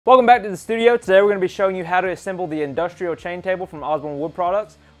Welcome back to the studio. Today we're going to be showing you how to assemble the industrial chain table from Osborne Wood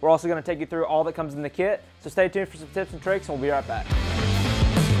Products. We're also going to take you through all that comes in the kit. So stay tuned for some tips and tricks and we'll be right back.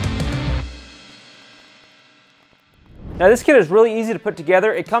 Now this kit is really easy to put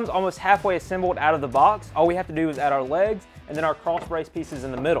together. It comes almost halfway assembled out of the box. All we have to do is add our legs and then our cross brace pieces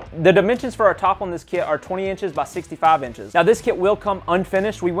in the middle. The dimensions for our top on this kit are 20 inches by 65 inches. Now this kit will come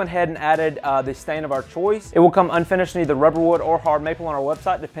unfinished. We went ahead and added the stain of our choice. It will come unfinished in either Rubberwood or hard maple on our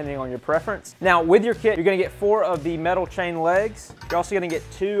website, depending on your preference. Now with your kit, you're gonna get 4 of the metal chain legs. You're also gonna get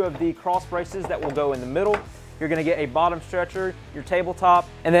 2 of the cross braces that will go in the middle. You're gonna get a bottom stretcher, your tabletop,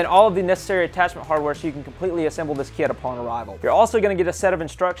 and then all of the necessary attachment hardware so you can completely assemble this kit upon arrival. You're also gonna get a set of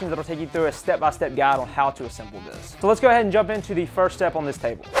instructions that'll take you through a step-by-step guide on how to assemble this. So let's go ahead and jump into the first step on this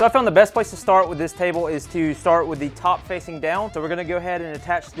table. So I found the best place to start with this table is to start with the top facing down. So we're gonna go ahead and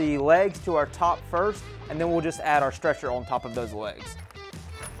attach the legs to our top first, and then we'll just add our stretcher on top of those legs.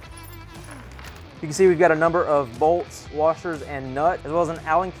 You can see we've got a number of bolts, washers, and nuts, as well as an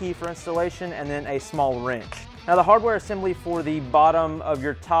Allen key for installation, and then a small wrench. Now the hardware assembly for the bottom of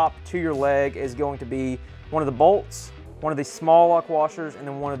your top to your leg is going to be one of the bolts, one of the small lock washers, and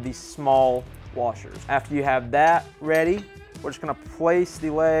then one of the small washers. After you have that ready, we're just gonna place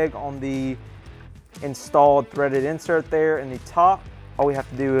the leg on the installed threaded insert there in the top. All we have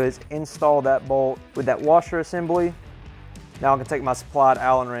to do is install that bolt with that washer assembly. Now I can take my supplied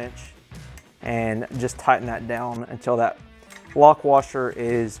Allen wrench and just tighten that down until that lock washer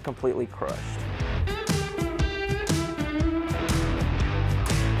is completely crushed.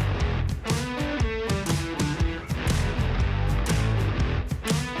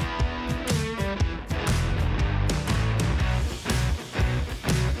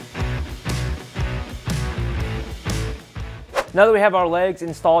 Now that we have our legs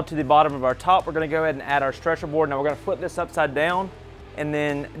installed to the bottom of our top, we're gonna go ahead and add our stretcher board. Now we're gonna flip this upside down and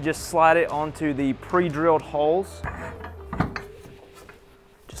then just slide it onto the pre-drilled holes,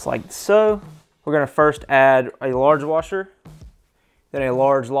 just like so. We're gonna first add a large washer, then a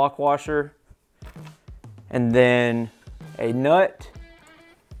large lock washer, and then a nut,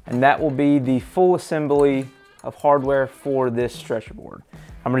 and that will be the full assembly of hardware for this stretcher board.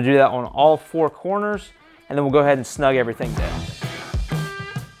 I'm gonna do that on all 4 corners, and then we'll go ahead and snug everything down.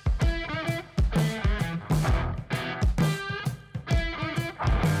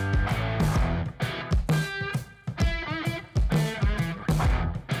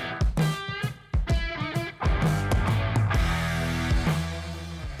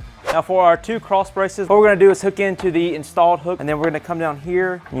 Now for our 2 cross braces, what we're gonna do is hook into the installed hook, and then we're gonna come down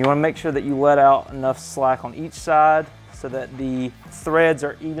here, and you wanna make sure that you let out enough slack on each side so that the threads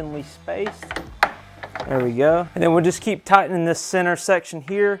are evenly spaced. There we go. And then we'll just keep tightening this center section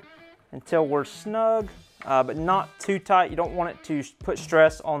here until we're snug, but not too tight. You don't want it to put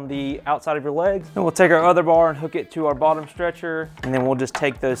stress on the outside of your legs. Then we'll take our other bar and hook it to our bottom stretcher, and then we'll just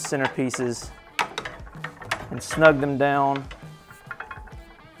take those center pieces and snug them down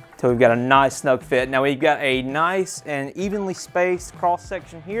until we've got a nice snug fit. Now we've got a nice and evenly spaced cross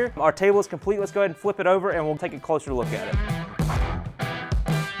section here. Our table is complete. Let's go ahead and flip it over and we'll take a closer look at it.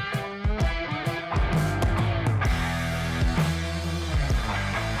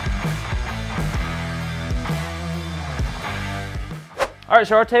 All right,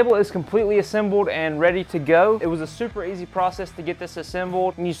 so our table is completely assembled and ready to go. It was a super easy process to get this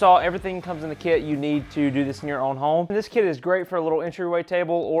assembled. And you saw everything comes in the kit you need to do this in your own home. And this kit is great for a little entryway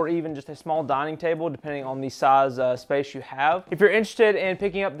table or even just a small dining table, depending on the size space you have. If you're interested in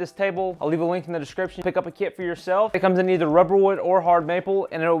picking up this table, I'll leave a link in the description. Pick up a kit for yourself. It comes in either Rubberwood or hard maple,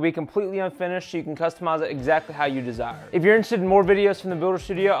 and it will be completely unfinished, so you can customize it exactly how you desire. If you're interested in more videos from the Builder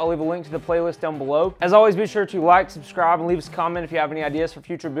Studio, I'll leave a link to the playlist down below. As always, be sure to like, subscribe, and leave us a comment if you have any ideas for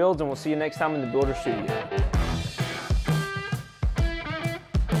future builds, and we'll see you next time in the Builder Studio.